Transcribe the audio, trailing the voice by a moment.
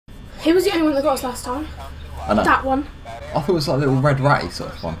He was the only one that got us last time. I know. That one. I thought it was like a little red ratty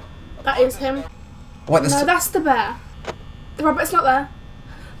sort of one. That is him. Wait, No, that's the bear. The rabbit's not there.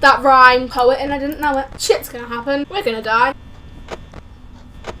 That rhyme poet, and I didn't know it. Shit's gonna happen. We're gonna die.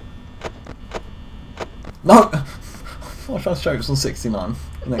 No! I was trying to show it was on 69.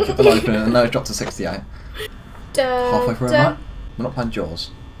 And then kept it open and now it dropped to 68. Halfway through it, mate. We're not playing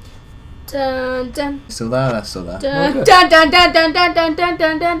Jaws. Dun dun. Still there? They're still there. Dun dun dun dun dun dun dun dun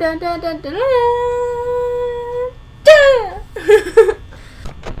dun dun dun dun dun dun.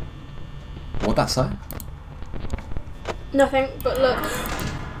 What'd that say? Nothing, but look.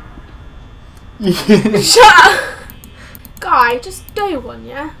 Shut up! Guy, just do one,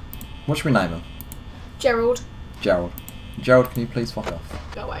 yeah? What should we name him? Gerald. Gerald. Gerald, can you please fuck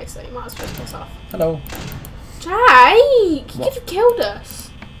off? Go away, so you might as well just piss off. Hello. Jake! You could have killed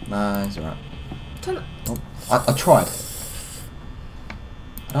us. Nah, he's alright. Oh, I tried.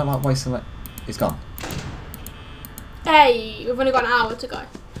 I don't like wasting it. He's gone. Hey, we've only got an hour to go.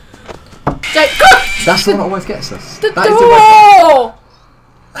 Jake, go! That's the one that always gets us. The that door!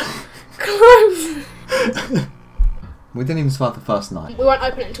 Close! We didn't even survive the first night. We won't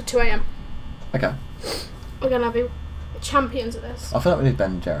open it until 2 AM. Okay. We're gonna be champions at this. I feel like we need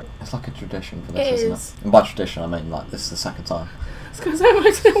Ben and Jerry. It's like a tradition for this, It isn't is. it? And by tradition, I mean like this is the second time. It's because I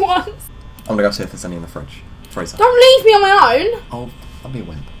only did it once. I'm gonna go see if there's any in the freezer. Don't leave me on my own. I'll be a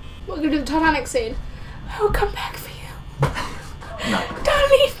wimp. We're gonna do the Titanic scene. I will come back for you. No.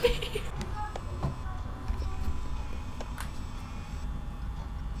 Don't leave me.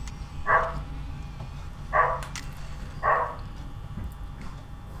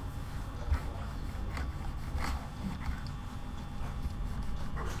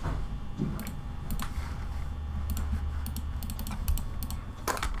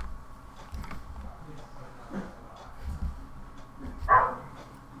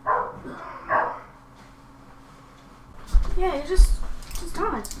 Yeah, you just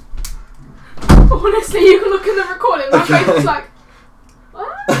died. Honestly, you can look in the recording. My face is like,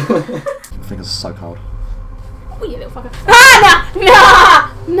 what? My fingers are so cold. Oh, you little fucker.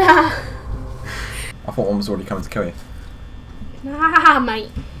 Ah, nah. I thought one was already coming to kill you. Nah, mate.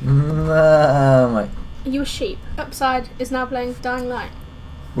 Nah, mate. Are you a sheep? Upside is now playing Dying Light.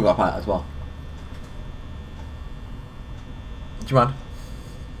 We've got to play it as well. Do you mind?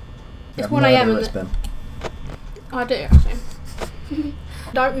 It's 1 AM, isn't it? I do, actually.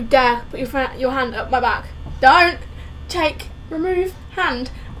 Don't you dare put your hand up my back. Don't take, remove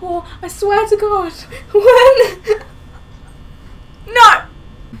hand, or I swear to God, when... No!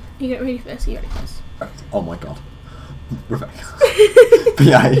 You get ready for this, you ready for this? Oh my God. Rebecca.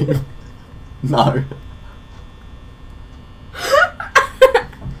 Behave. No.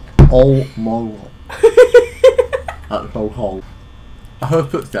 Oh my God. That's so cold. I heard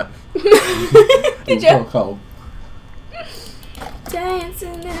footsteps. Did you? So cold.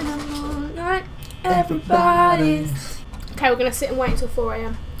 Dancing in the moonlight, everybody's... Okay, we're gonna sit and wait until 4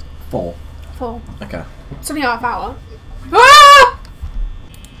 AM. 4. 4. Okay. It's only half hour. Ah!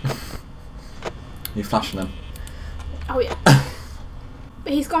 You flashing them? Oh yeah.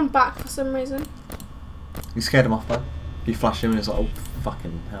 But he's gone back for some reason. You scared him off though? You flashed him and he's like, oh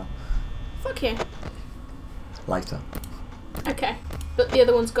fucking hell. Fuck you. Later. Okay, but the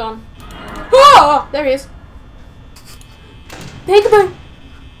other one's gone. Oh! There he is. Peekaboo!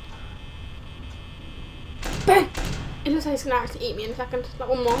 Bang! It looks like he's gonna actually eat me in a second. Like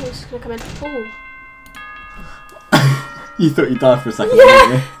one more, he's just gonna come in. Oh. You thought you died for a second, Yeah.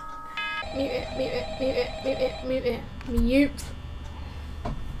 didn't you? Mute it, mute it, mute it, mute it, mute it. Mute.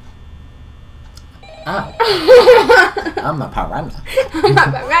 Ow. I'm a piranha. I'm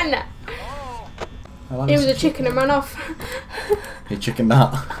not piranha. Like He was a chicken and ran off. He chickened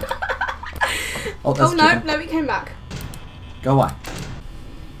out. Oh, there's Oh a no, chicken. no, he came back. Go away.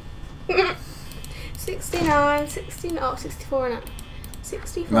 69, 16, oh, 64 in it.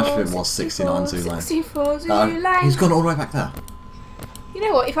 64, Imagine if it was 69 too late. 64 too No, late. he's gone all the way back there. You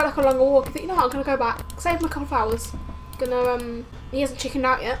know what, he felt like a longer walk. I think, you know what, I'm gonna go back. Save him a couple of hours. Gonna, he hasn't chickened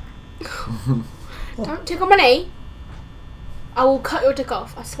out yet. Don't tickle my knee. I will cut your dick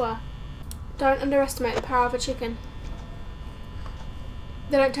off, I swear. Don't underestimate the power of a chicken.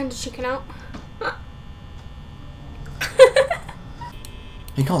 They don't tend to chicken out.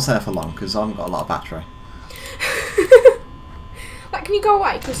 He can't stay there for long because I haven't got a lot of battery. Like, can you go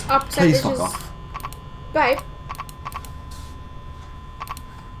away? Because our percentage Please fuck is... off. Babe.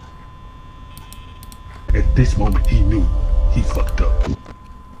 At this moment, he knew he fucked up.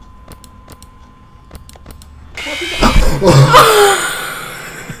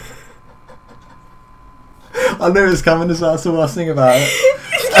 I knew it was coming as well, that's the worst thing about it.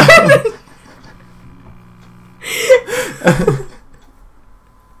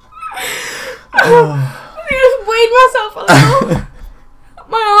 I just weighed myself a little.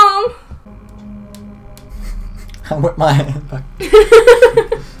 My arm. I whip my hand back.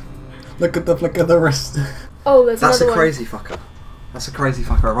 Look at the wrist. Oh, there's That's another a crazy fucker. That's a crazy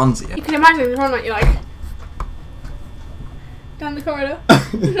fucker that runs at you. You can imagine him run at you like down the corridor.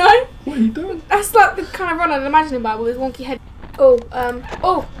 No? What are you doing? That's like the kind of run I'd imagine him by with his wonky head. Oh,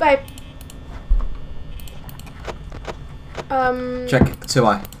 babe. Check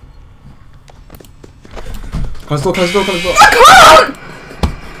 2i. Close the door, close the door, close the door. I can't!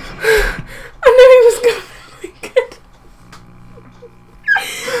 I knew he was going to be good.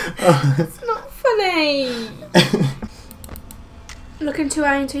 It's not funny. Look in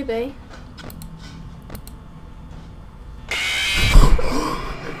 2A and 2B.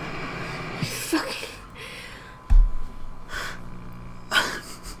 Fucking.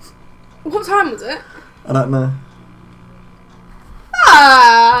 What time was it? I don't know.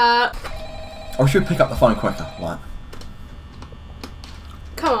 Ah! Or should we pick up the phone quicker? Like.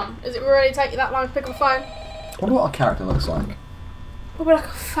 Come on, is it really take you that long to pick up the phone? I wonder what our character looks like. Probably like a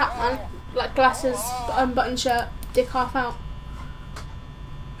fat man. Like glasses, unbuttoned shirt, dick half out.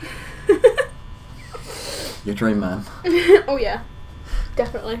 Your dream man. Oh yeah,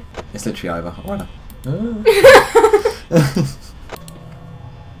 definitely. It's literally over. Right.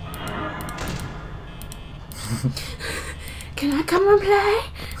 Can I come and play?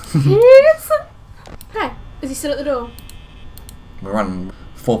 Yes. Hey, is he still at the door? We're running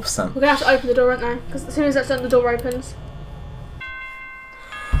 4%. We're gonna have to open the door, aren't we? Because as soon as that's done, the door opens.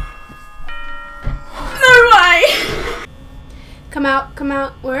 No way! Come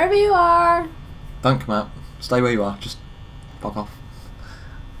out, wherever you are. Don't come out. Stay where you are. Just fuck off.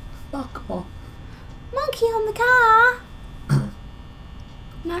 Fuck off. Monkey on the car.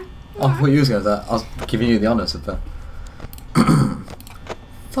 No. Oh, I thought you was going to that. I was giving you the honours of that.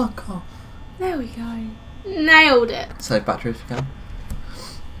 Fuck off. There we go. Nailed it. Save battery if you can.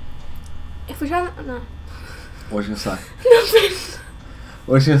 If we try that, no. What was you going to say? Nothing.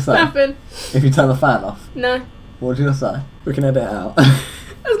 What was you going to say? Nothing. If you turn the fan off? No. What was you going to say? We can edit it out.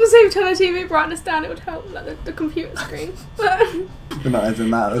 I was going to say if you turn the TV brightness down, it would help, like the computer screen. But We're not editing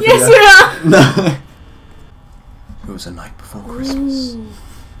that. yes, we are. No. It was a night before Christmas. Ooh.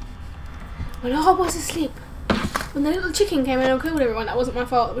 When I was asleep, when the little chicken came in and killed everyone, that wasn't my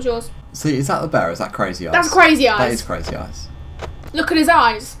fault, it was yours. See, is that the bear or is that Crazy Eyes? That's Crazy Eyes. That is Crazy Eyes. Look at his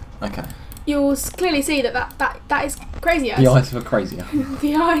eyes. Okay. You'll clearly see that is Crazy Eyes. The eyes of a Crazy Eye.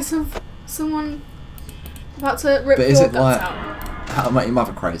 The eyes of someone about to rip But is your it guts like out. How to Make Your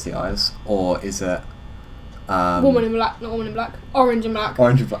Mother Crazy Eyes? Or is it... Woman in Black, not Woman in Black. Orange and Black.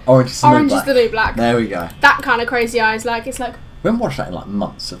 Orange is the new black. Is the new black. There we go. That kind of Crazy Eyes, like, it's like... We haven't watched that in like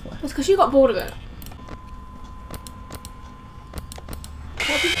months, have we? It's because you got bored of it.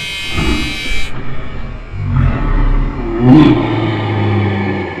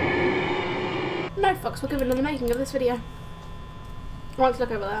 No fucks, we're giving them the making of this video. Right, let's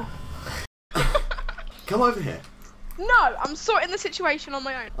look over there. Come over here. No, I'm sorting the situation on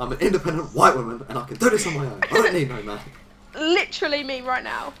my own. I'm an independent white woman and I can do this on my own. I don't need no man. Literally me right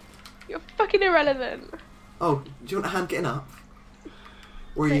now. You're fucking irrelevant. Oh, do you want a hand getting up?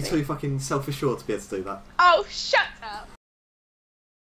 Or are you Maybe. too fucking self-assured to be able to do that? Oh, shut up.